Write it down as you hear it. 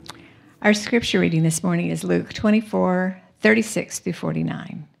Our scripture reading this morning is Luke 24:36 through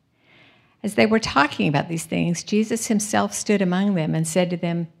 49. As they were talking about these things, Jesus himself stood among them and said to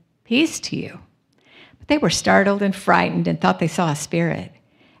them, "Peace to you." But they were startled and frightened and thought they saw a spirit.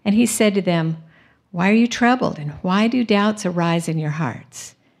 And he said to them, "Why are you troubled, and why do doubts arise in your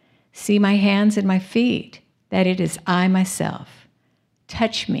hearts? See my hands and my feet, that it is I myself.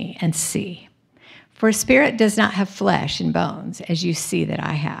 Touch me and see. For a spirit does not have flesh and bones, as you see that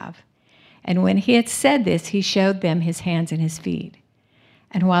I have." And when he had said this, he showed them his hands and his feet.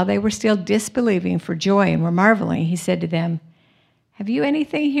 And while they were still disbelieving for joy and were marveling, he said to them, "Have you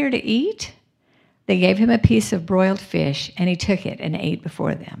anything here to eat?" They gave him a piece of broiled fish, and he took it and ate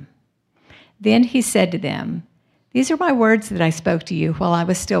before them. Then he said to them, "These are my words that I spoke to you while I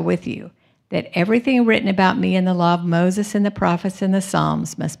was still with you, that everything written about me in the law of Moses and the prophets and the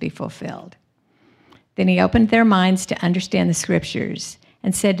Psalms must be fulfilled." Then he opened their minds to understand the scriptures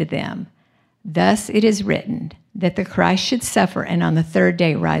and said to them, "Thus it is written, that the Christ should suffer and on the third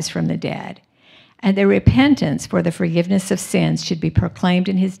day rise from the dead, and the repentance for the forgiveness of sins should be proclaimed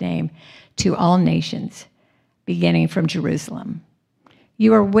in his name to all nations, beginning from Jerusalem.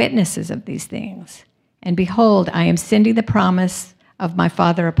 You are witnesses of these things. And behold, I am sending the promise of my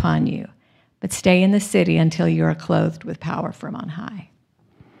Father upon you, but stay in the city until you are clothed with power from on high."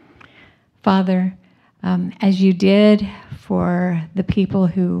 Father, as you did for the people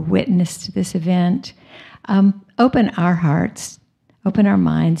who witnessed this event, open our hearts, open our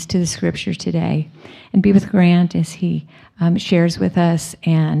minds to the scripture today, and be with Grant as he shares with us,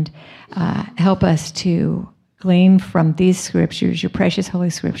 and help us to glean from these scriptures, your precious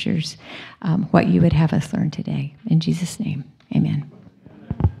holy scriptures, what you would have us learn today. In Jesus' name, amen.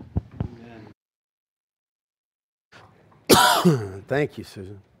 Thank you,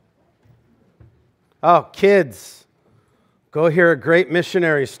 Susan. Oh, kids, go hear a great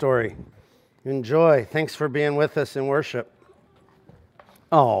missionary story. Enjoy. Thanks for being with us in worship.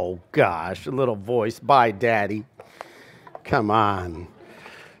 Oh, gosh, a little voice. Bye, Daddy. Come on.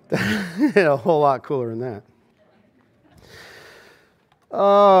 A whole lot cooler than that.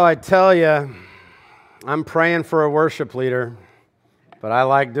 Oh, I tell you, I'm praying for a worship leader, but I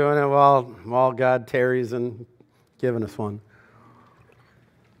like doing it while God tarries and giving us one.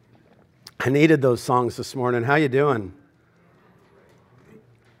 I needed those songs this morning. How you doing?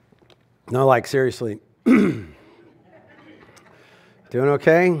 No, like seriously. Doing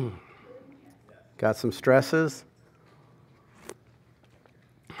okay? Got some stresses?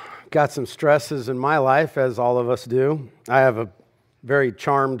 Got some stresses in my life, as all of us do. I have a very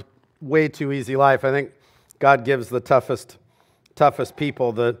charmed, way too easy life. I think God gives the toughest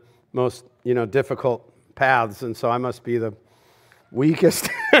people the most, difficult paths, and so I must be the weakest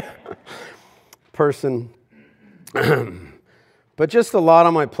person. But just a lot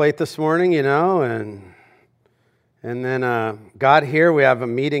on my plate this morning, and then got here. We have a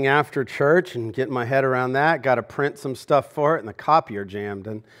meeting after church, and getting my head around that. Got to print some stuff for it, and the copier jammed,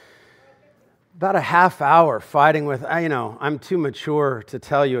 and about a half hour fighting with, I'm too mature to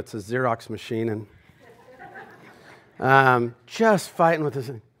tell you it's a Xerox machine, and just fighting with this.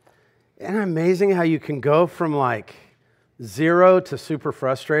 Isn't it amazing how you can go from like 0 to super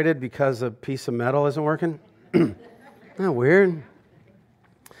frustrated because a piece of metal isn't working? Isn't that weird?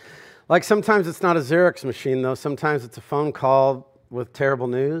 Like sometimes it's not a Xerox machine, though. Sometimes it's a phone call with terrible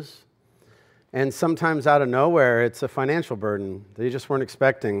news. And sometimes out of nowhere, it's a financial burden that you just weren't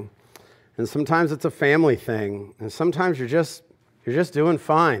expecting. And sometimes it's a family thing. And sometimes you're just doing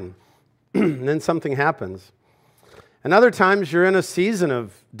fine. And then something happens. And other times you're in a season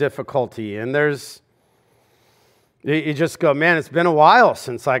of difficulty, and you just go, man, it's been a while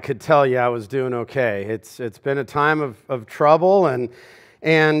since I could tell you I was doing okay. It's been a time of trouble, and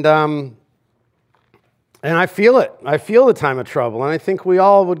I feel it. I feel the time of trouble, and I think we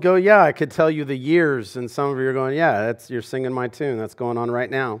all would go, yeah, I could tell you the years, and some of you are going, yeah, you're singing my tune. That's going on right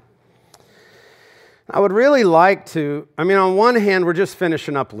now. I would really like to, on one hand, we're just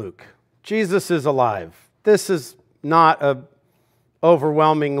finishing up Luke. Jesus is alive. This is not a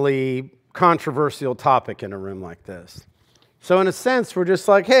overwhelmingly controversial topic in a room like this. So in a sense, we're just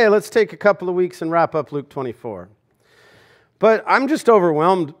like, hey, let's take a couple of weeks and wrap up Luke 24. But I'm just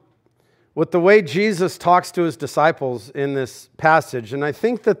overwhelmed with the way Jesus talks to his disciples in this passage. And I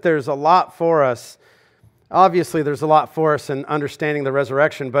think that there's a lot for us. Obviously, there's a lot for us in understanding the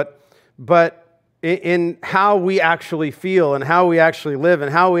resurrection, but in how we actually feel and how we actually live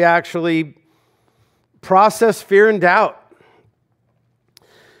and how we actually process fear and doubt.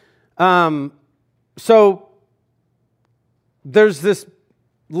 So there's this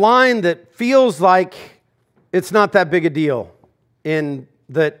line that feels like it's not that big a deal, in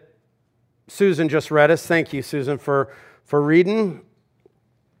that Susan just read us. Thank you, Susan, for reading.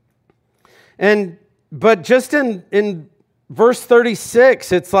 But just in verse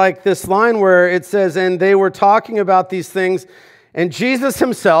 36, it's like this line where it says, and they were talking about these things, and Jesus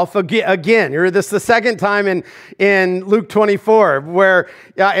himself, again, this is the second time in Luke 24, where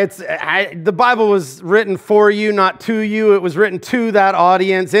the Bible was written for you, not to you. It was written to that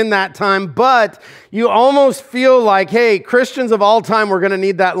audience in that time, but you almost feel like, hey, Christians of all time, we're going to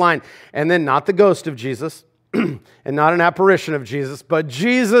need that line. And then not the ghost of Jesus, and not an apparition of Jesus, but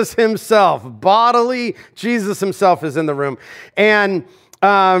Jesus himself, bodily Jesus himself is in the room. And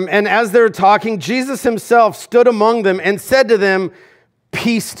as they're talking, Jesus himself stood among them and said to them,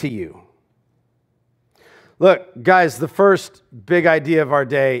 "Peace to you." Look, guys, the first big idea of our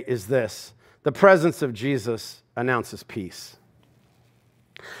day is this. The presence of Jesus announces peace.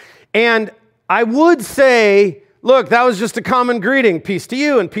 And I would say, look, that was just a common greeting. Peace to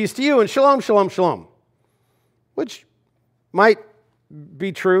you, and shalom, shalom, shalom. Which might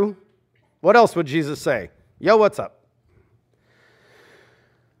be true. What else would Jesus say? Yo, what's up?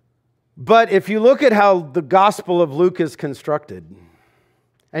 But if you look at how the Gospel of Luke is constructed,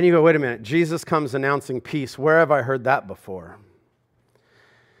 and you go, wait a minute, Jesus comes announcing peace. Where have I heard that before?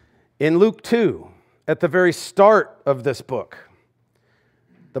 In Luke 2, at the very start of this book,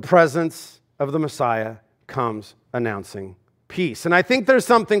 the presence of the Messiah comes announcing peace. And I think there's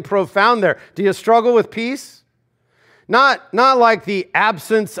something profound there. Do you struggle with peace? Not like the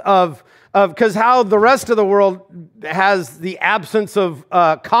absence of because how the rest of the world has the absence of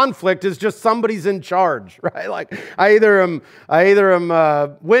conflict is just somebody's in charge, right? Like I either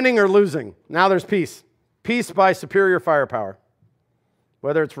am winning or losing. Now there's peace. Peace by superior firepower,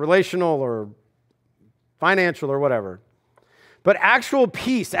 whether it's relational or financial or whatever. But actual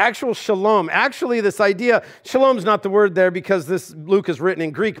peace, actual shalom, actually this idea, shalom's not the word there because this Luke is written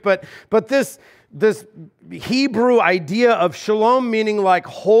in Greek, but this Hebrew idea of shalom meaning like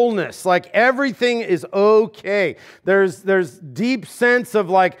wholeness, like everything is okay. There's deep sense of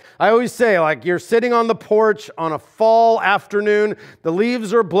like, I always say, like you're sitting on the porch on a fall afternoon, the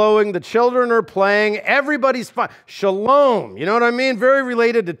leaves are blowing, the children are playing, everybody's fine. Shalom, you know what I mean? Very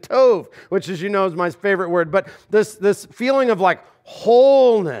related to tov, which as you know is my favorite word, but this feeling of like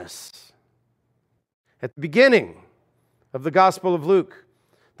wholeness. At the beginning of the Gospel of Luke,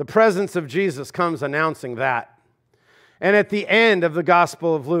 the presence of Jesus comes announcing that. And at the end of the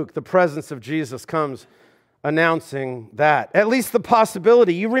Gospel of Luke, the presence of Jesus comes announcing that. At least the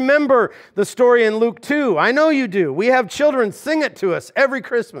possibility. You remember the story in Luke 2. I know you do. We have children sing it to us every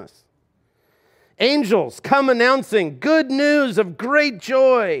Christmas. Angels come announcing good news of great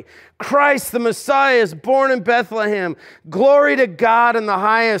joy. Christ the Messiah is born in Bethlehem. Glory to God in the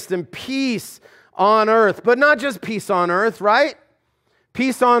highest and peace on earth. But not just peace on earth, right?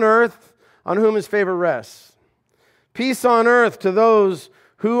 Peace on earth, on whom his favor rests. Peace on earth to those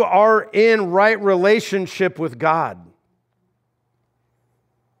who are in right relationship with God.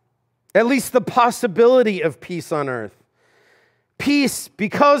 At least the possibility of peace on earth. Peace,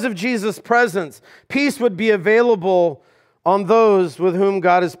 because of Jesus' presence, peace would be available on those with whom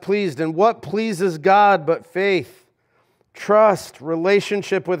God is pleased. And what pleases God but faith? Trust,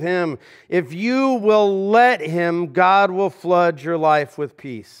 relationship with him. If you will let him, God will flood your life with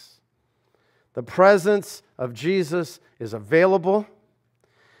peace. The presence of Jesus is available,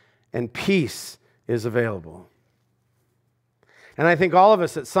 and peace is available. And I think all of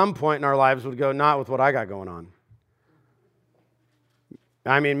us at some point in our lives would go, not with what I got going on.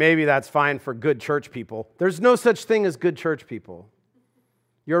 I mean, maybe that's fine for good church people. There's no such thing as good church people.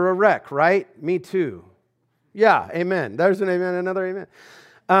 You're a wreck, right? Me too. Yeah, amen. There's an amen, another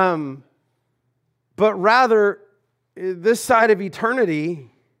amen. But rather, this side of eternity,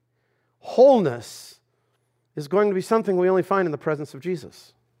 wholeness is going to be something we only find in the presence of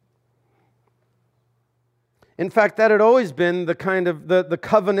Jesus. In fact, that had always been the kind of the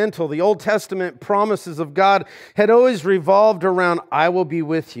covenantal, the Old Testament promises of God had always revolved around, I will be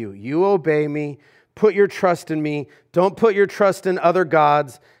with you. You obey me. Put your trust in me. Don't put your trust in other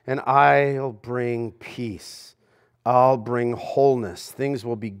gods, and I'll bring peace. I'll bring wholeness. Things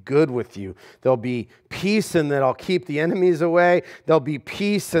will be good with you. There'll be peace in that I'll keep the enemies away. There'll be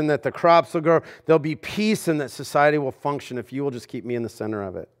peace in that the crops will grow. There'll be peace in that society will function if you will just keep me in the center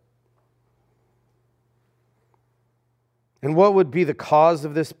of it. And what would be the cause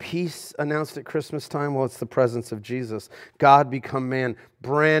of this peace announced at Christmas time? Well, it's the presence of Jesus. God become man,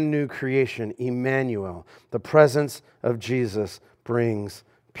 brand new creation, Emmanuel. The presence of Jesus brings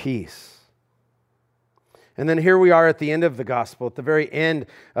peace. And then here we are at the end of the gospel. At the very end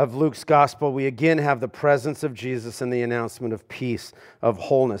of Luke's gospel, we again have the presence of Jesus and the announcement of peace, of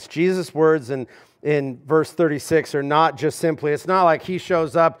wholeness. Jesus' words in verse 36 are not just simply, it's not like he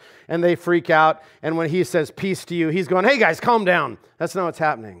shows up and they freak out, and when he says peace to you, he's going, hey guys, calm down. That's not what's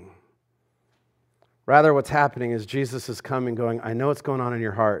happening. Rather, what's happening is Jesus is coming going, I know what's going on in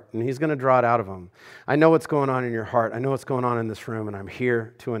your heart, and he's going to draw it out of them. I know what's going on in your heart. I know what's going on in this room, and I'm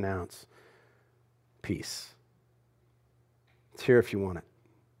here to announce peace. It's here if you want it.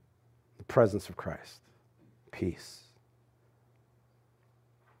 The presence of Christ. Peace.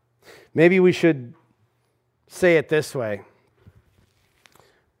 Maybe we should say it this way.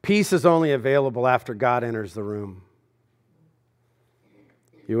 Peace is only available after God enters the room.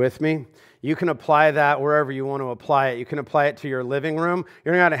 You with me? You can apply that wherever you want to apply it. You can apply it to your living room.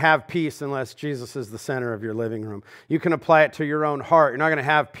 You're not going to have peace unless Jesus is the center of your living room. You can apply it to your own heart. You're not going to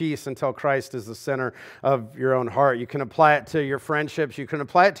have peace until Christ is the center of your own heart. You can apply it to your friendships. You can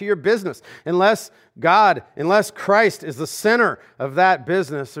apply it to your business. Unless Christ is the center of that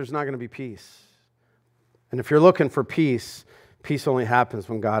business, there's not going to be peace. And if you're looking for peace, peace only happens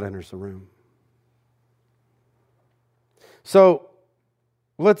when God enters the room. So,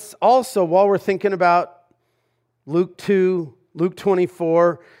 let's also, while we're thinking about Luke 2, Luke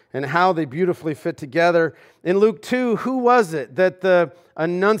 24, and how they beautifully fit together, in Luke 2, who was it that the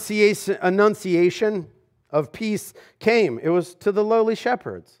annunciation of peace came? It was to the lowly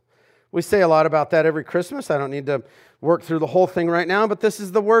shepherds. We say a lot about that every Christmas. I don't need to work through the whole thing right now, but this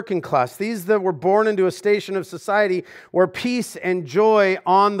is the working class. These that were born into a station of society where peace and joy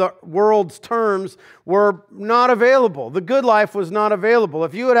on the world's terms were not available. The good life was not available.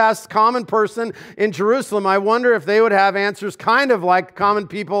 If you had asked a common person in Jerusalem, I wonder if they would have answers kind of like common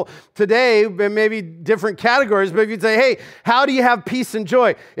people today, maybe different categories, but if you'd say, hey, how do you have peace and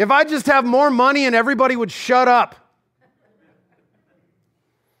joy? If I just have more money and everybody would shut up.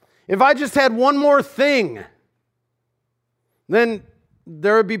 If I just had one more thing, then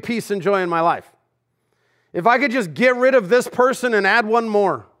there would be peace and joy in my life. If I could just get rid of this person and add one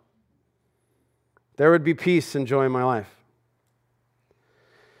more, there would be peace and joy in my life.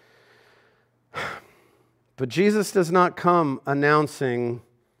 But Jesus does not come announcing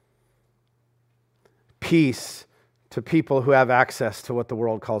peace to people who have access to what the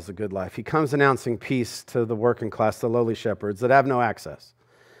world calls the good life. He comes announcing peace to the working class, the lowly shepherds that have no access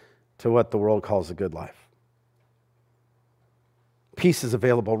to what the world calls the good life. Peace is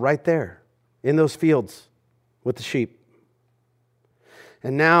available right there in those fields with the sheep.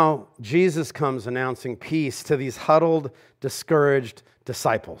 And now Jesus comes announcing peace to these huddled, discouraged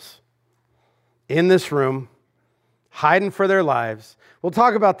disciples in this room, hiding for their lives. We'll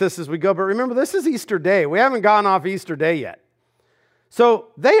talk about this as we go, but remember, this is Easter Day. We haven't gone off Easter Day yet. So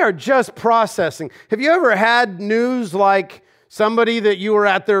they are just processing. Have you ever had news like somebody that you were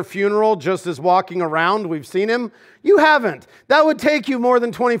at their funeral just as walking around? We've seen him. You haven't. That would take you more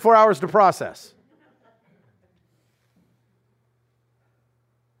than 24 hours to process.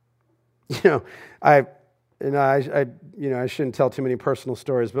 I shouldn't tell too many personal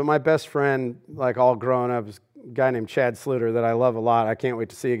stories, but my best friend, like all growing up, is a guy named Chad Sluter that I love a lot. I can't wait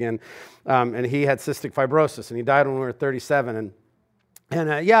to see again. And he had cystic fibrosis, and he died when we were 37.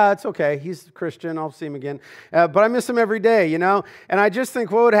 And yeah, it's okay. He's a Christian. I'll see him again. But I miss him every day, And I just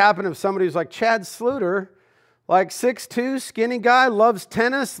think, what would happen if somebody was like Chad Sluter, like 6'2", skinny guy, loves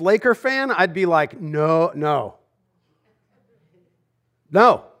tennis, Laker fan? I'd be like, no.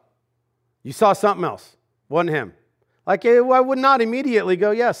 You saw something else. Wasn't him. Like, I would not immediately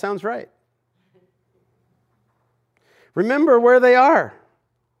go, yeah, sounds right. Remember where they are.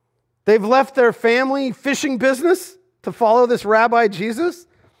 They've left their family fishing business to follow this Rabbi Jesus.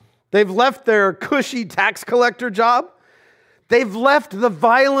 They've left their cushy tax collector job. They've left the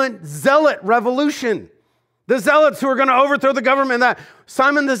violent zealot revolution. The zealots who are going to overthrow the government. That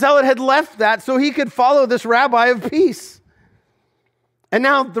Simon the Zealot had left that so he could follow this rabbi of peace. And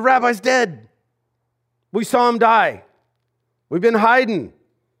now the rabbi's dead. We saw him die. We've been hiding.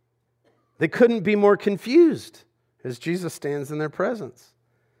 They couldn't be more confused as Jesus stands in their presence.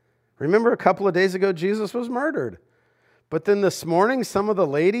 Remember a couple of days ago, Jesus was murdered. But then this morning, some of the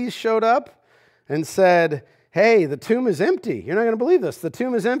ladies showed up and said, hey, the tomb is empty. You're not going to believe this. The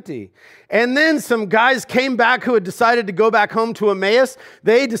tomb is empty. And then some guys came back who had decided to go back home to Emmaus.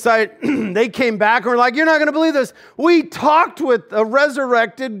 They came back and were like, you're not going to believe this. We talked with a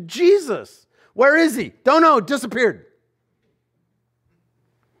resurrected Jesus. Where is he? Don't know. Disappeared.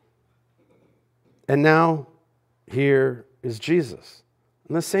 And now here is Jesus.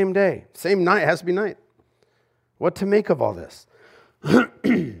 On the same day, same night, it has to be night. What to make of all this?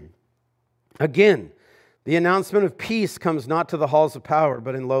 Again, The announcement of peace comes not to the halls of power,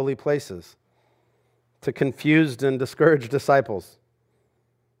 but in lowly places, to confused and discouraged disciples.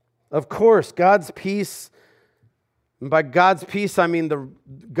 Of course, God's peace, and by God's peace, I mean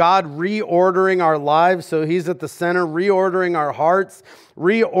God reordering our lives, so He's at the center, reordering our hearts,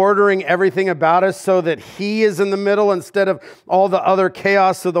 reordering everything about us so that He is in the middle instead of all the other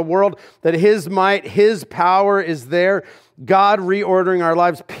chaos of the world, that His might, His power is there. God reordering our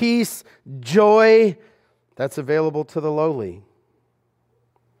lives, peace, joy, that's available to the lowly.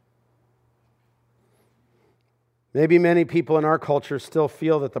 Maybe many people in our culture still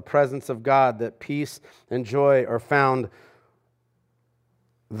feel that the presence of God, that peace and joy are found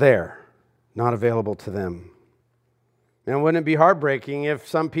there, not available to them. And wouldn't it be heartbreaking if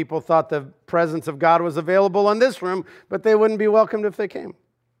some people thought the presence of God was available in this room, but they wouldn't be welcomed if they came?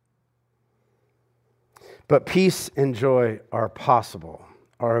 But peace and joy are possible,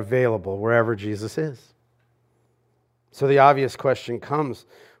 are available wherever Jesus is. So the obvious question comes,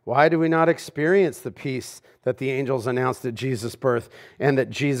 why do we not experience the peace that the angels announced at Jesus' birth and that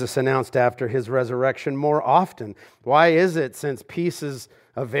Jesus announced after His resurrection more often? Why is it, since peace is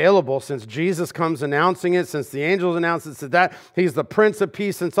available, since Jesus comes announcing it, since the angels announce it, since that He's the Prince of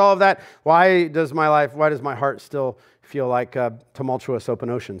Peace, since all of that, why does my heart still feel like a tumultuous open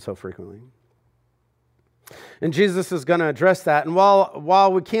ocean so frequently? And Jesus is going to address that. And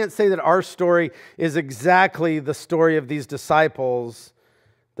while we can't say that our story is exactly the story of these disciples,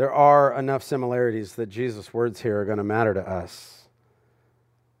 there are enough similarities that Jesus' words here are going to matter to us.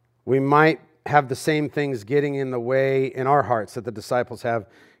 We might have the same things getting in the way in our hearts that the disciples have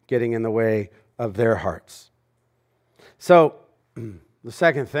getting in the way of their hearts. So, the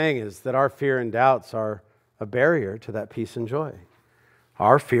second thing is that our fear and doubts are a barrier to that peace and joy.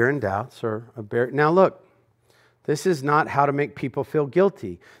 Our fear and doubts are a barrier. Now look, this is not how to make people feel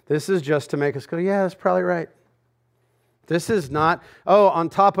guilty. This is just to make us go, yeah, that's probably right. This is not, on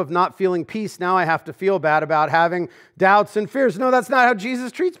top of not feeling peace, now I have to feel bad about having doubts and fears. No, that's not how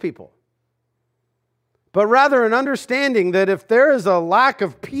Jesus treats people. But rather an understanding that if there is a lack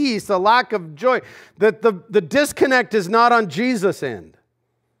of peace, a lack of joy, that the disconnect is not on Jesus' end.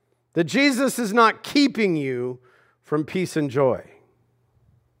 That Jesus is not keeping you from peace and joy.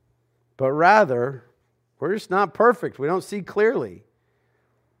 But rather, we're just not perfect. We don't see clearly.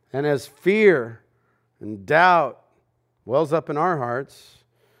 And as fear and doubt wells up in our hearts,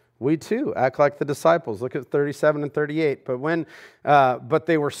 we too act like the disciples. Look at 37 and 38. But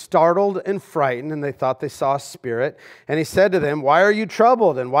they were startled and frightened, and they thought they saw a spirit. And He said to them, "Why are you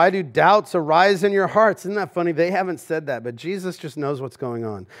troubled? And why do doubts arise in your hearts?" Isn't that funny? They haven't said that, but Jesus just knows what's going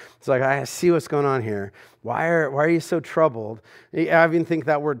on. It's like, I see what's going on here. Why are you so troubled? I even think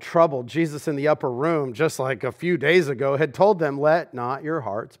that word troubled, Jesus in the upper room, just like a few days ago, had told them, "Let not your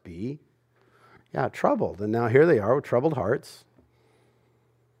hearts be troubled." And now here they are with troubled hearts.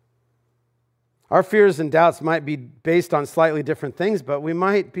 Our fears and doubts might be based on slightly different things, but we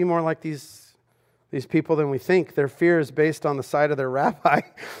might be more like these people than we think. Their fear is based on the side of their rabbi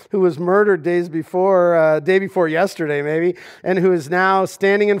who was murdered day before yesterday maybe, and who is now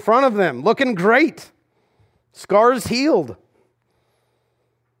standing in front of them, looking great, scars healed.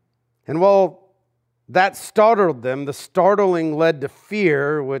 And while that startled them, the startling led to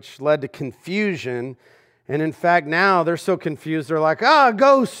fear, which led to confusion. And in fact, now they're so confused, they're like, a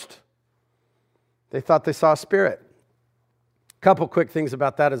ghost. They thought they saw a spirit. A couple quick things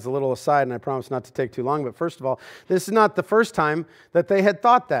about that as a little aside, and I promise not to take too long. But first of all, this is not the first time that they had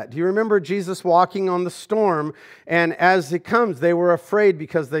thought that. Do you remember Jesus walking on the storm? And as it comes, they were afraid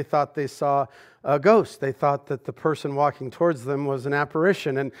because they thought they saw a ghost. They thought that the person walking towards them was an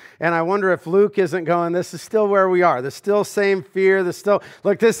apparition. And I wonder if Luke isn't going, this is still where we are. There's still same fear.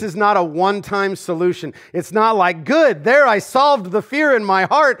 Look, this is not a one-time solution. It's not like, good, there I solved the fear in my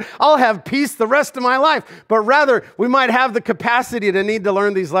heart. I'll have peace the rest of my life. But rather, we might have the capacity to need to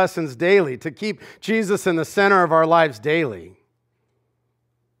learn these lessons daily, to keep Jesus in the center of our lives daily.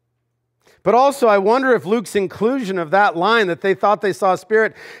 But also, I wonder if Luke's inclusion of that line that they thought they saw a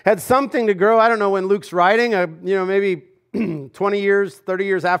spirit had something to grow. I don't know when Luke's writing, maybe 20 years, 30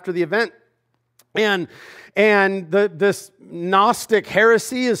 years after the event. And this Gnostic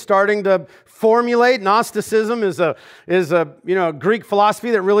heresy is starting to formulate. Gnosticism is a Greek philosophy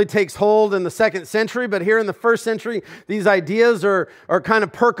that really takes hold in the 2nd century. But here in the 1st century, these ideas are kind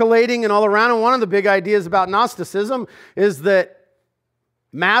of percolating and all around. And one of the big ideas about Gnosticism is that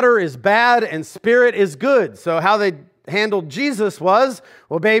matter is bad and spirit is good. So how they handled Jesus was,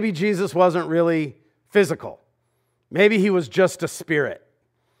 well, maybe Jesus wasn't really physical. Maybe He was just a spirit.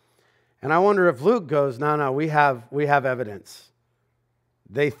 And I wonder if Luke goes, no, we have evidence.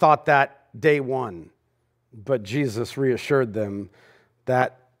 They thought that day one. But Jesus reassured them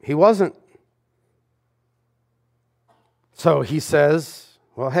that he wasn't. So he says,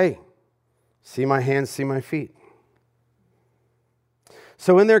 well, hey, see my hands, see my feet.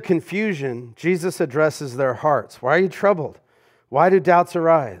 So in their confusion, Jesus addresses their hearts. Why are you troubled? Why do doubts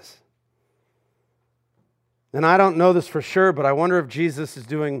arise? And I don't know this for sure, but I wonder if Jesus is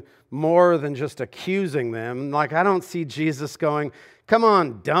doing more than just accusing them. Like, I don't see Jesus going, come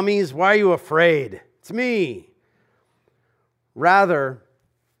on, dummies, why are you afraid? It's me. Rather,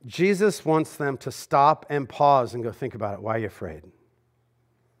 Jesus wants them to stop and pause and go think about it. Why are you afraid?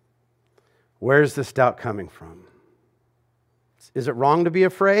 Where's this doubt coming from? Is it wrong to be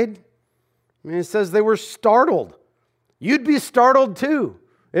afraid? I mean, it says they were startled. You'd be startled too.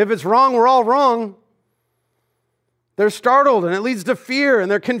 If it's wrong, we're all wrong. They're startled and it leads to fear and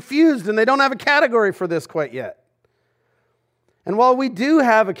they're confused and they don't have a category for this quite yet. And while we do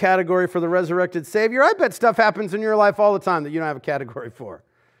have a category for the resurrected Savior, I bet stuff happens in your life all the time that you don't have a category for.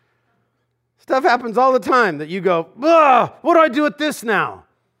 Stuff happens all the time that you go, what do I do with this now?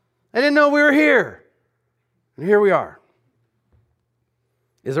 I didn't know we were here. And here we are.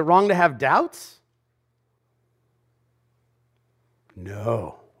 Is it wrong to have doubts?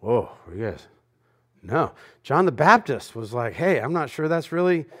 No. Oh, yes. No. John the Baptist was like, hey, I'm not sure that's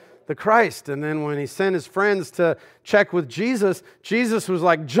really the Christ. And then when he sent his friends to check with Jesus, Jesus was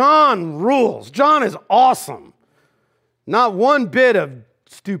like, John rules. John is awesome. Not one bit of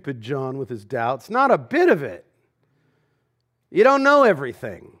stupid John with his doubts. Not a bit of it. You don't know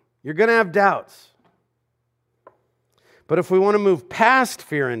everything. You're going to have doubts. But if we want to move past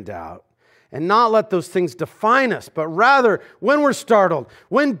fear and doubt and not let those things define us, but rather when we're startled,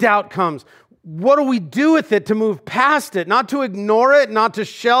 when doubt comes, what do we do with it to move past it? Not to ignore it, not to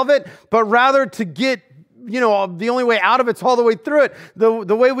shelve it, but rather to get, the only way out of it's all the way through it.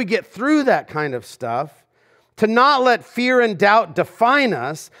 The way we get through that kind of stuff, to not let fear and doubt define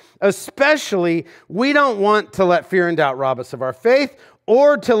us, especially we don't want to let fear and doubt rob us of our faith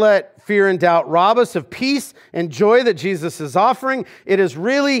or to let fear and doubt rob us of peace and joy that Jesus is offering. It is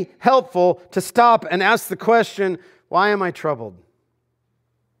really helpful to stop and ask the question, why am I troubled?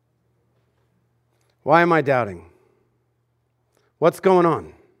 Why am I doubting? What's going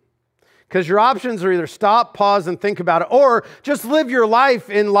on? Because your options are either stop, pause, and think about it, or just live your life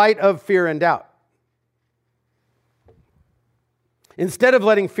in light of fear and doubt. Instead of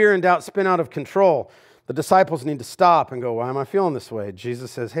letting fear and doubt spin out of control, the disciples need to stop and go, why am I feeling this way?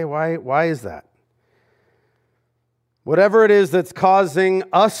 Jesus says, hey, why is that? Whatever it is that's causing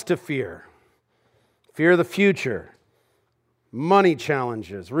us to fear the future, money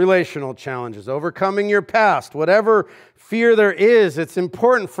challenges, relational challenges, overcoming your past, whatever fear there is, it's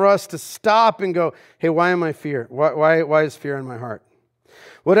important for us to stop and go, hey, why am I fear? Why is fear in my heart?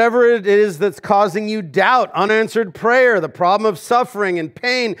 Whatever it is that's causing you doubt, unanswered prayer, the problem of suffering and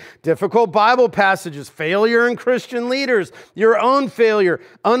pain, difficult Bible passages, failure in Christian leaders, your own failure,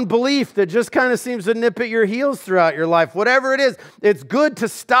 unbelief that just kind of seems to nip at your heels throughout your life, whatever it is, it's good to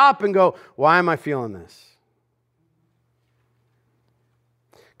stop and go, why am I feeling this?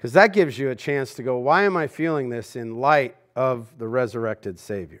 Because that gives you a chance to go, why am I feeling this in light of the resurrected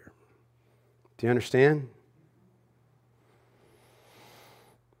Savior? Do you understand?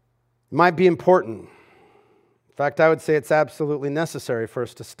 It might be important. In fact, I would say it's absolutely necessary for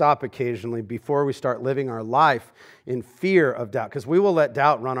us to stop occasionally before we start living our life in fear of doubt, because we will let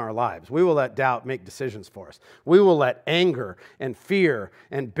doubt run our lives. We will let doubt make decisions for us. We will let anger and fear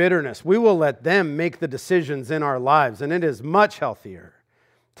and bitterness, we will let them make the decisions in our lives, and it is much healthier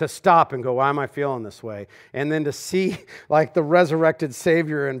to stop and go, why am I feeling this way? And then to see like the resurrected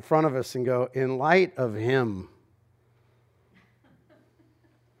Savior in front of us and go, in light of Him,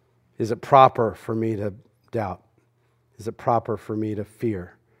 is it proper for me to doubt? Is it proper for me to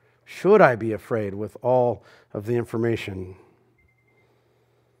fear? Should I be afraid with all of the information?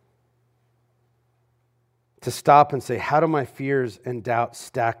 To stop and say, how do my fears and doubts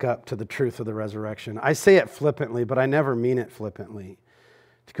stack up to the truth of the resurrection? I say it flippantly, but I never mean it flippantly.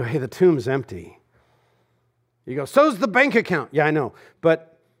 To go, hey, the tomb's empty. You go, so's the bank account. Yeah, I know.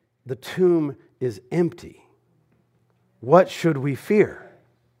 But the tomb is empty. What should we fear?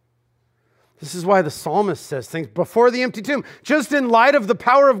 This is why the psalmist says things before the empty tomb. Just in light of the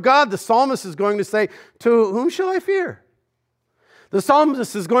power of God, the psalmist is going to say, to whom shall I fear? The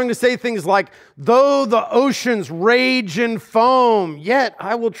psalmist is going to say things like, though the oceans rage and foam, yet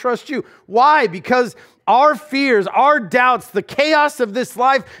I will trust you. Why? Because our fears, our doubts, the chaos of this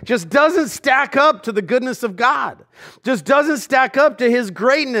life just doesn't stack up to the goodness of God. Just doesn't stack up to his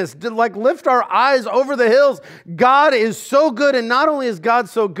greatness. To lift our eyes over the hills. God is so good, and not only is God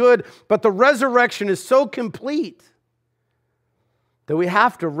so good, but the resurrection is so complete that we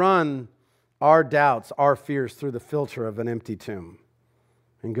have to run our doubts, our fears through the filter of an empty tomb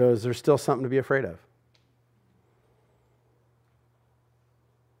and go, is there still something to be afraid of?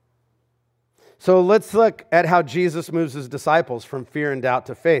 So let's look at how Jesus moves his disciples from fear and doubt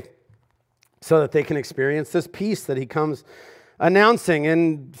to faith so that they can experience this peace that he comes announcing.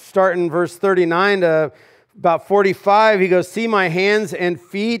 And starting verse 39 to about 45, he goes, see my hands and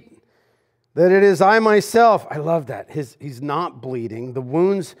feet, that it is I myself. I love that. He's not bleeding. The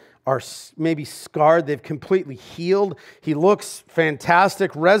wounds are maybe scarred. They've completely healed. He looks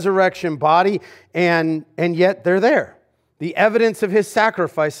fantastic, resurrection body, and yet they're there. The evidence of his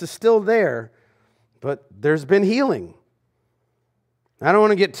sacrifice is still there, but there's been healing. I don't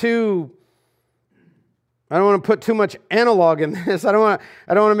want to put too much analog in this. I don't want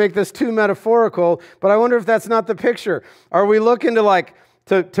to make this too metaphorical, but I wonder if that's not the picture. Are we looking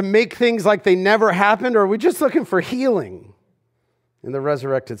to make things like they never happened, or are we just looking for healing in the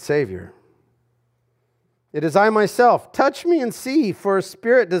resurrected Savior? It is I myself. Touch me and see, for a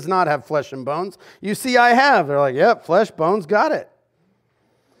spirit does not have flesh and bones. You see, I have. They're like, yep, flesh, bones, got it.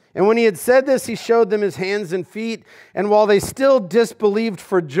 And when he had said this, he showed them his hands and feet. And while they still disbelieved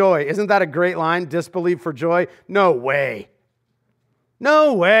for joy, isn't that a great line? Disbelieve for joy? No way.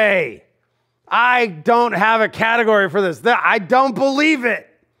 No way. I don't have a category for this. I don't believe it.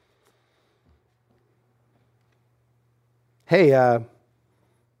 Hey,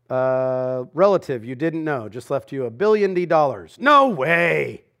 relative you didn't know just left you $1 billion. No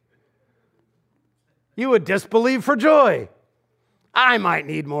way. You would disbelieve for joy. I might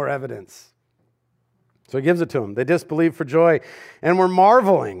need more evidence. So he gives it to them. They disbelieved for joy and were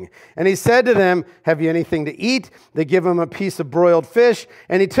marveling. And he said to them, have you anything to eat? They give him a piece of broiled fish.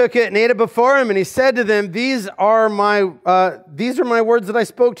 And he took it and ate it before him. And he said to them, these are my words that I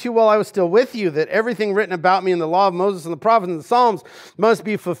spoke to you while I was still with you, that everything written about me in the law of Moses and the prophets and the Psalms must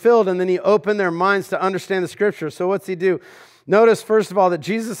be fulfilled. And then he opened their minds to understand the scripture. So what's he do? Notice, first of all, that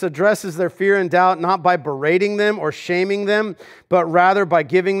Jesus addresses their fear and doubt not by berating them or shaming them, but rather by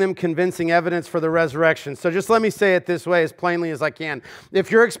giving them convincing evidence for the resurrection. So just let me say it this way as plainly as I can.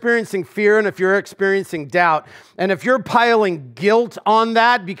 If you're experiencing fear and if you're experiencing doubt, and if you're piling guilt on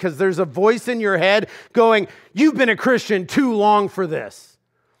that because there's a voice in your head going, you've been a Christian too long for this.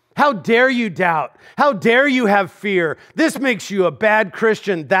 How dare you doubt? How dare you have fear? This makes you a bad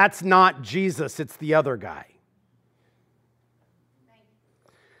Christian. That's not Jesus. It's the other guy.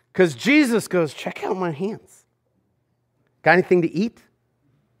 Because Jesus goes, check out my hands. Got anything to eat?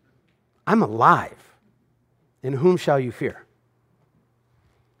 I'm alive. In whom shall you fear?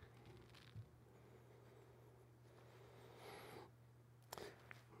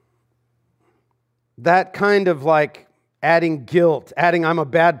 That kind of adding guilt, adding I'm a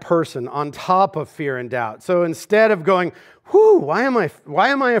bad person on top of fear and doubt. So instead of going, why am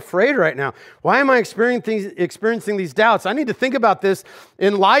I afraid right now? Why am I experiencing these doubts? I need to think about this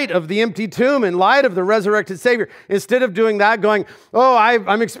in light of the empty tomb, in light of the resurrected Savior. Instead of doing that, going,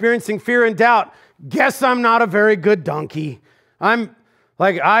 I'm experiencing fear and doubt. Guess I'm not a very good donkey. I'm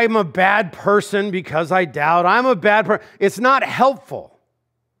a bad person because I doubt. I'm a bad person. It's not helpful.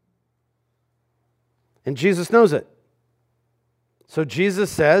 And Jesus knows it. So Jesus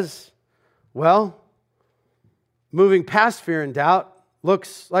says, moving past fear and doubt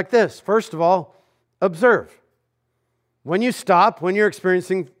looks like this. First of all, observe. When you stop, when you're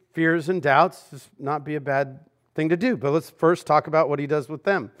experiencing fears and doubts, this not be a bad thing to do. But let's first talk about what he does with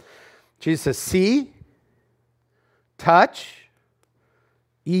them. Jesus says, see, touch,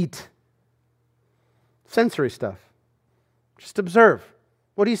 eat. Sensory stuff. Just observe.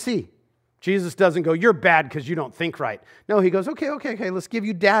 What do you see? Jesus doesn't go, you're bad because you don't think right. No, he goes, okay, let's give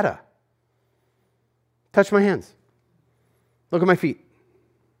you data. Touch my hands. Look at my feet.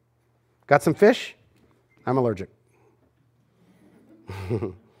 Got some fish? I'm allergic.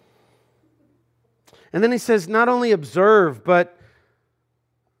 And then he says, not only observe, but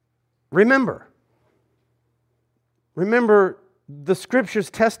remember. Remember, the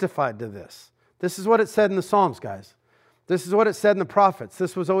scriptures testified to this. This is what it said in the Psalms, guys. This is what it said in the prophets.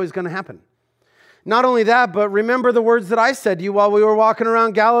 This was always going to happen. Not only that, but remember the words that I said to you while we were walking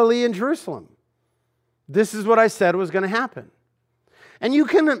around Galilee and Jerusalem. This is what I said was going to happen. And you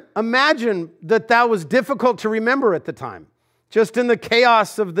can imagine that was difficult to remember at the time. just in the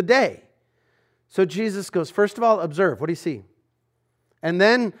chaos of the day. So Jesus goes, first of all, observe. What do you see? And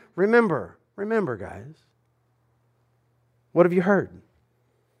then remember, guys. What have you heard?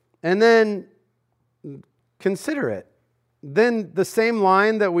 And then consider it. Then the same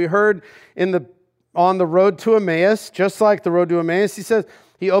line that we heard on the road to Emmaus, just like the road to Emmaus, he says,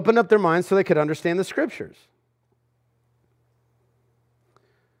 he opened up their minds so they could understand the Scriptures.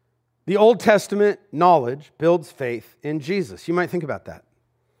 The Old Testament knowledge builds faith in Jesus. You might think about that.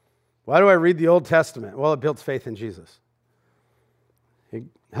 Why do I read the Old Testament? Well, it builds faith in Jesus. It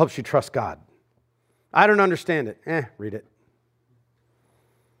helps you trust God. I don't understand it. Read it.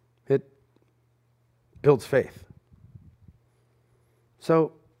 It builds faith.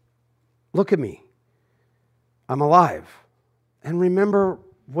 So, look at me. I'm alive. And remember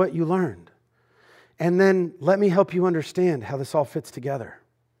what you learned. And then let me help you understand how this all fits together.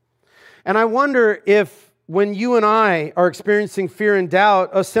 And I wonder if when you and I are experiencing fear and doubt,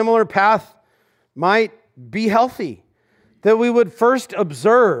 a similar path might be healthy. That we would first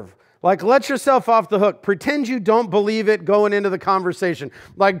observe, like let yourself off the hook. Pretend you don't believe it going into the conversation.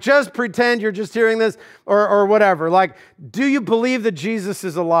 Like just pretend you're just hearing this or whatever. Like, do you believe that Jesus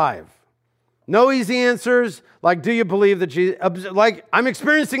is alive? No easy answers. Like, do you believe that Jesus, like I'm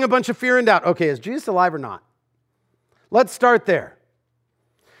experiencing a bunch of fear and doubt. Okay, is Jesus alive or not? Let's start there.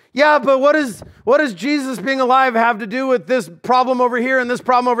 Yeah, but what does Jesus being alive have to do with this problem over here and this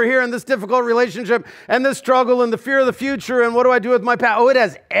problem over here and this difficult relationship and this struggle and the fear of the future and what do I do with my past? Oh, it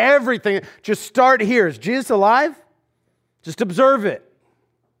has everything. Just start here. Is Jesus alive? Just observe it.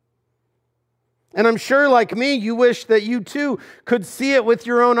 And I'm sure, like me, you wish that you too could see it with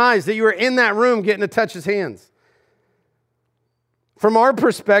your own eyes, that you were in that room getting to touch his hands. From our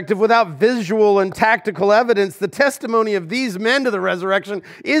perspective, without visual and tactical evidence, the testimony of these men to the resurrection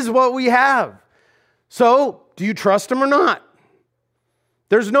is what we have. So, do you trust them or not?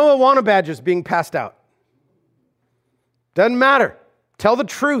 There's no Awana badges being passed out. Doesn't matter. Tell the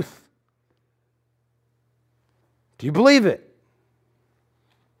truth. Do you believe it?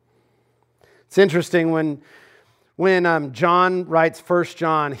 It's interesting when John writes 1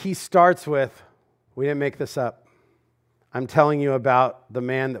 John, he starts with, we didn't make this up. I'm telling you about the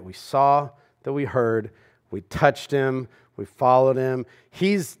man that we saw, that we heard, we touched him, we followed him.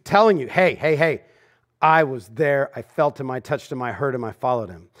 He's telling you, hey, I was there, I felt him, I touched him, I heard him, I followed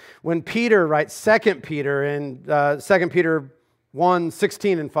him. When Peter writes 2 Peter in 2 Peter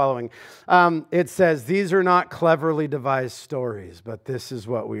 1:16 and following, it says, these are not cleverly devised stories, but this is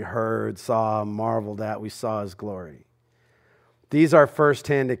what we heard, saw, marveled at, we saw his glory. These are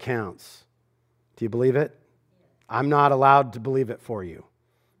firsthand accounts. Do you believe it? I'm not allowed to believe it for you.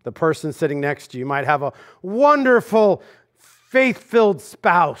 The person sitting next to you might have a wonderful, faith-filled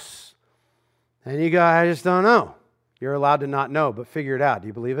spouse. And you go, I just don't know. You're allowed to not know, but figure it out. Do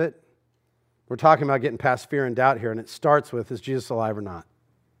you believe it? We're talking about getting past fear and doubt here, and it starts with, is Jesus alive or not?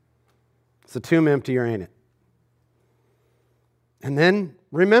 Is the tomb empty or ain't it? And then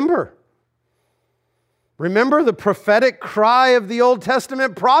remember. Remember the prophetic cry of the Old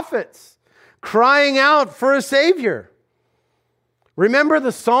Testament prophets, crying out for a Savior. Remember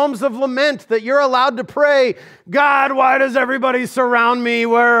the Psalms of Lament that you're allowed to pray, God, why does everybody surround me?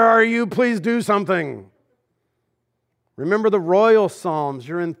 Where are you? Please do something. Remember the royal Psalms,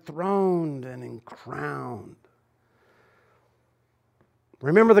 you're enthroned and crowned.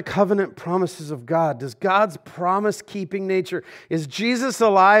 Remember the covenant promises of God. Does God's promise-keeping nature, is Jesus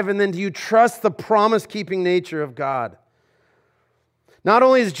alive? And then do you trust the promise-keeping nature of God? Not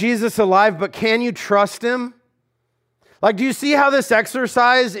only is Jesus alive, but can you trust him? Like, do you see how this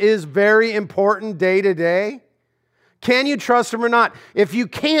exercise is very important day to day? Can you trust him or not? If you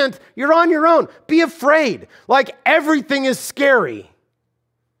can't, you're on your own. Be afraid. Like, everything is scary.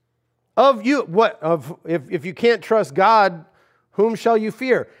 If you can't trust God, whom shall you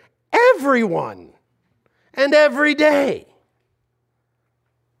fear? Everyone and every day.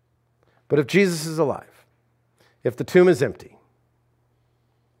 But if Jesus is alive, if the tomb is empty,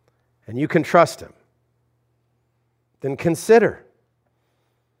 and you can trust him, then consider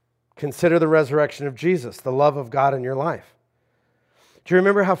the resurrection of Jesus, the love of God in your life. Do you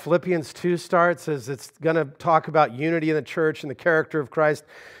remember how Philippians 2 starts? As it's going to talk about unity in the church and the character of Christ.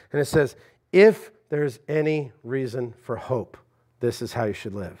 And it says, if there's any reason for hope, this is how you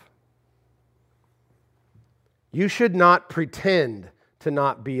should live. You should not pretend to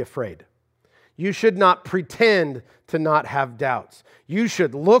not be afraid. You should not pretend to not have doubts. You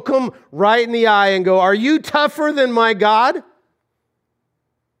should look them right in the eye and go, are you tougher than my God?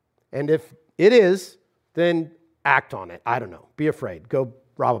 And if it is, then act on it. I don't know. Be afraid. Go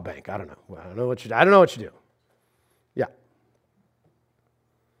rob a bank. I don't know. I don't know what you do. Yeah.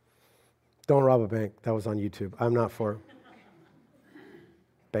 Don't rob a bank. That was on YouTube. I'm not for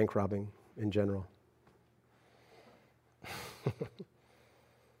bank robbing in general.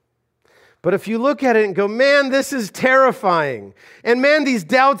 But if you look at it and go, man, this is terrifying. And man, these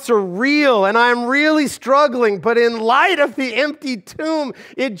doubts are real and I'm really struggling. But in light of the empty tomb,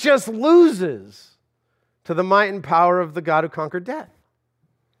 it just loses to the might and power of the God who conquered death.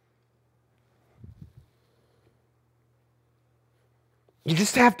 You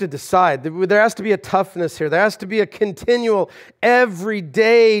just have to decide. There has to be a toughness here. There has to be a continual,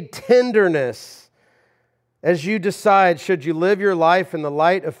 everyday tenderness as you decide, should you live your life in the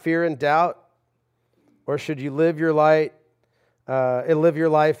light of fear and doubt, or should you live your life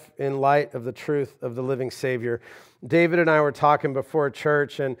in light of the truth of the living Savior? David and I were talking before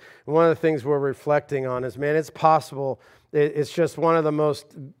church, and one of the things we're reflecting on is, man, it's possible. It's just one of the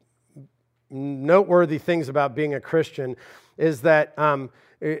most noteworthy things about being a Christian is that am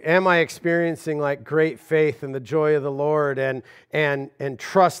I experiencing like great faith in the joy of the Lord and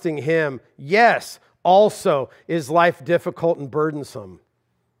trusting Him? Yes. Also, is life difficult and burdensome?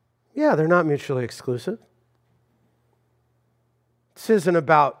 Yeah, they're not mutually exclusive. This isn't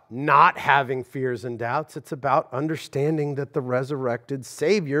about not having fears and doubts. It's about understanding that the resurrected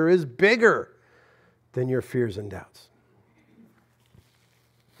Savior is bigger than your fears and doubts.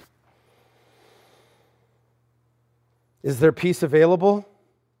 Is there peace available,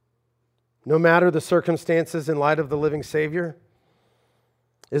 no matter the circumstances, in light of the living Savior?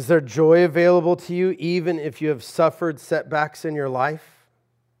 Is there joy available to you even if you have suffered setbacks in your life?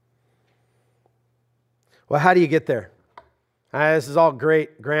 Well, how do you get there? This is all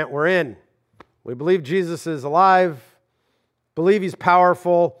great, Grant. We're in. We believe Jesus is alive, believe He's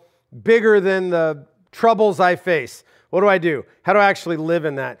powerful, bigger than the troubles I face. What do? How do I actually live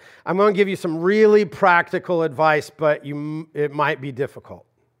in that? I'm going to give you some really practical advice, but it might be difficult.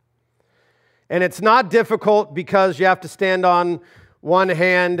 And it's not difficult because you have to stand on one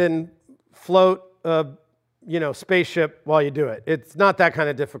hand and float a spaceship while you do it. It's not that kind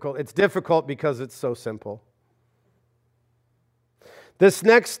of difficult. It's difficult because it's so simple. This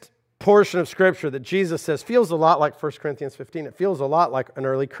next portion of Scripture that Jesus says feels a lot like 1 Corinthians 15. It feels a lot like an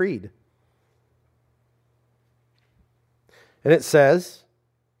early creed. And it says,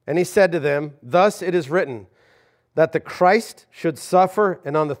 and He said to them, "Thus it is written, that the Christ should suffer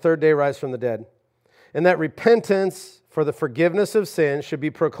and on the third day rise from the dead, and that repentance for the forgiveness of sins should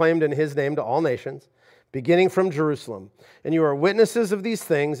be proclaimed in His name to all nations, beginning from Jerusalem. And you are witnesses of these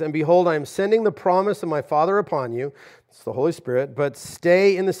things, and behold, I am sending the promise of my Father upon you," it's the Holy Spirit, "but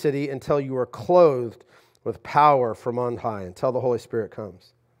stay in the city until you are clothed with power from on high," until the Holy Spirit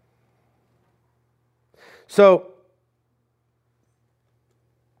comes. So,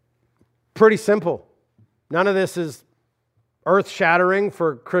 pretty simple. None of this is earth-shattering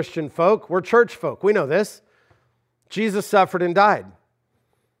for Christian folk. We're church folk. We know this. Jesus suffered and died.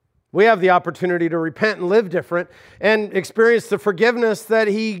 We have the opportunity to repent and live different and experience the forgiveness that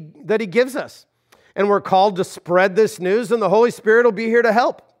He gives us. And we're called to spread this news, and the Holy Spirit will be here to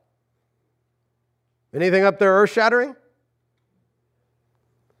help. Anything up there earth-shattering?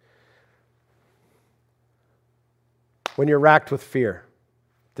 When you're racked with fear,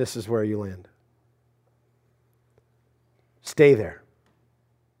 this is where you land. Stay there.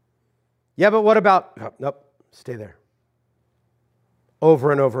 Yeah, but what about... Oh, nope, stay there.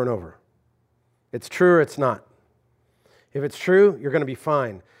 Over and over and over. It's true or it's not. If it's true, you're going to be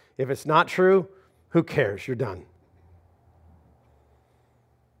fine. If it's not true, who cares? You're done.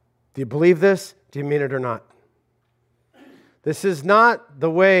 Do you believe this? Do you mean it or not? This is not the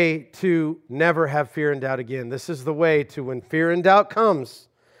way to never have fear and doubt again. This is the way to, when fear and doubt comes,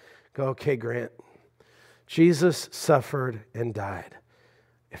 go, okay, Grant, Jesus suffered and died.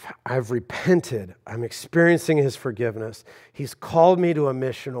 If I've repented, I'm experiencing His forgiveness. He's called me to a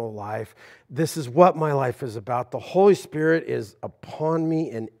missional life. This is what my life is about. The Holy Spirit is upon me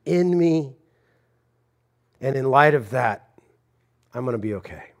and in me. And in light of that, I'm going to be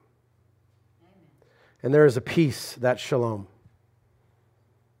okay. And there is a peace, that's shalom.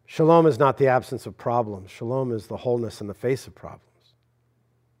 Shalom is not the absence of problems. Shalom is the wholeness in the face of problems.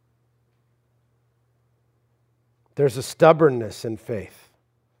 There's a stubbornness in faith.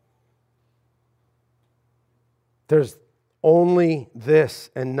 There's only this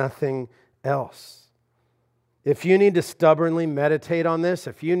and nothing else. If you need to stubbornly meditate on this,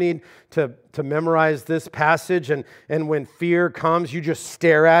 if you need to memorize this passage and when fear comes, you just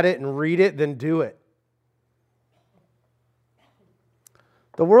stare at it and read it, then do it.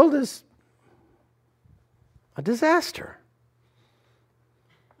 The world is a disaster.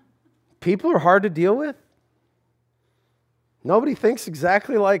 People are hard to deal with. Nobody thinks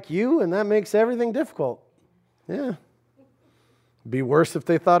exactly like you, and that makes everything difficult. Yeah. Be worse if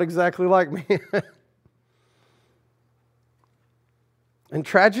they thought exactly like me. And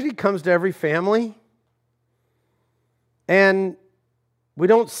tragedy comes to every family, and we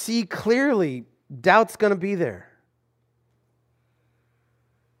don't see clearly. Doubt's going to be there.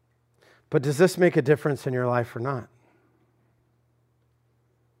 But does this make a difference in your life or not?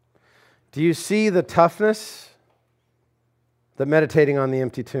 Do you see the toughness that meditating on the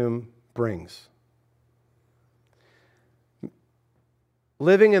empty tomb brings?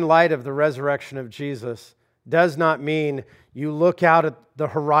 Living in light of the resurrection of Jesus does not mean you look out at the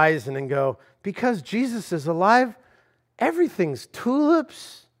horizon and go, because Jesus is alive, everything's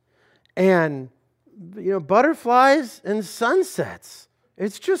tulips and butterflies and sunsets.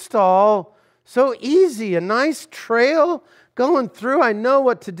 It's just all so easy, a nice trail going through. I know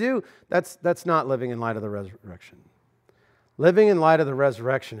what to do. That's not living in light of the resurrection. Living in light of the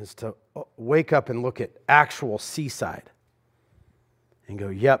resurrection is to wake up and look at actual seaside and go,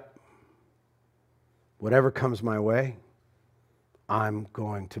 yep, whatever comes my way, I'm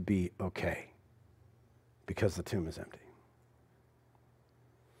going to be okay because the tomb is empty.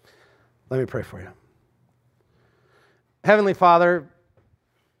 Let me pray for you. Heavenly Father,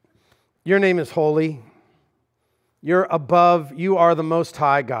 your name is holy. You're above. You are the Most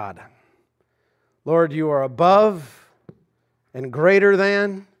High God. Lord, you are above and greater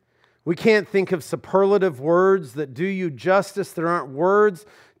than. We can't think of superlative words that do you justice. There aren't words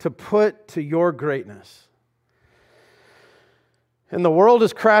to put to your greatness. And the world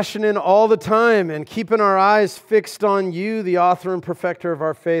is crashing in all the time, and keeping our eyes fixed on you, the author and perfecter of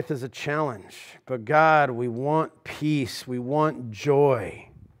our faith, is a challenge. But God, we want peace. We want joy.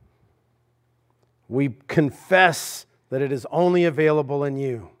 We confess that it is only available in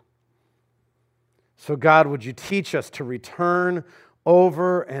you. So God, would you teach us to return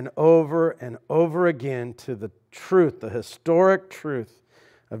over and over and over again to the truth, the historic truth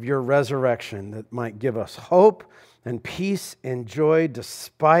of your resurrection that might give us hope and peace and joy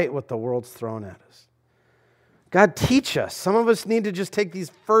despite what the world's thrown at us. God, teach us. Some of us need to just take these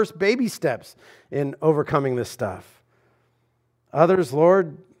first baby steps in overcoming this stuff. Others,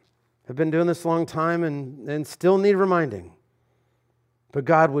 Lord, have been doing this a long time and still need reminding. But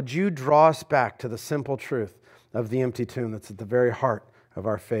God, would you draw us back to the simple truth of the empty tomb that's at the very heart of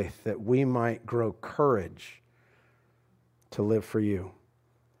our faith, that we might grow courage to live for you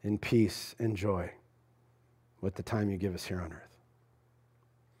in peace and joy with the time you give us here on earth.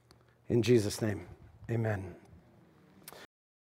 In Jesus' name, amen.